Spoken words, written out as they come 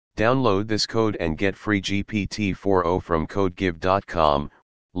Download this code and get free GPT-4o from codegive.com,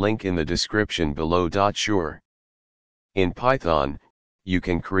 link in the description below. Sure. In Python, you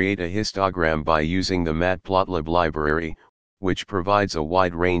can create a histogram by using the matplotlib library, which provides a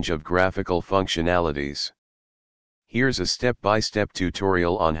wide range of graphical functionalities. Here's a step-by-step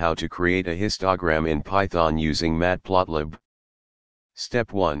tutorial on how to create a histogram in Python using matplotlib.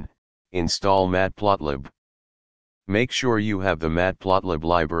 Step 1. Install matplotlib. Make sure you have the matplotlib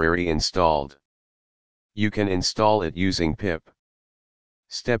library installed. You can install it using pip.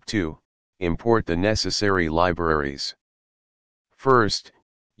 Step 2. Import the necessary libraries. First,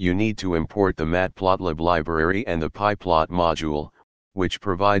 you need to import the matplotlib library and the pyplot module, which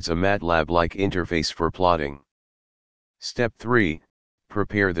provides a matlab-like interface for plotting. Step 3.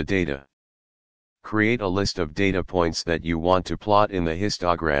 Prepare the data. Create a list of data points that you want to plot in the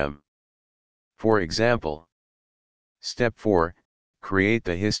histogram. For example, Step 4. Create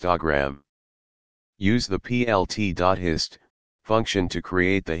the histogram. Use the plt.hist function to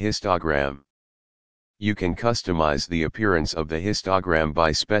create the histogram. You can customize the appearance of the histogram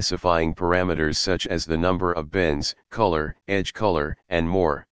by specifying parameters such as the number of bins, color, edge color, and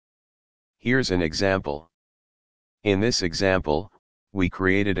more. Here's an example. In this example, we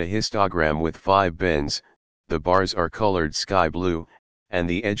created a histogram with 5 bins, the bars are colored sky blue, and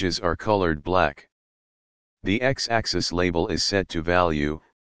the edges are colored black. The x-axis label is set to value,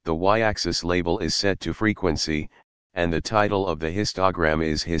 the y-axis label is set to frequency, and the title of the histogram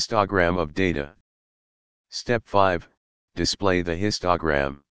is histogram of data. Step 5. Display the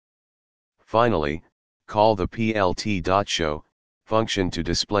histogram. Finally, call the plt.show function to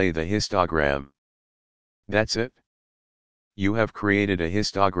display the histogram. That's it. You have created a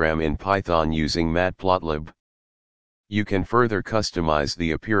histogram in Python using matplotlib. You can further customize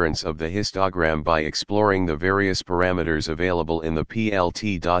the appearance of the histogram by exploring the various parameters available in the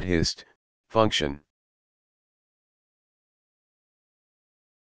plt.hist function.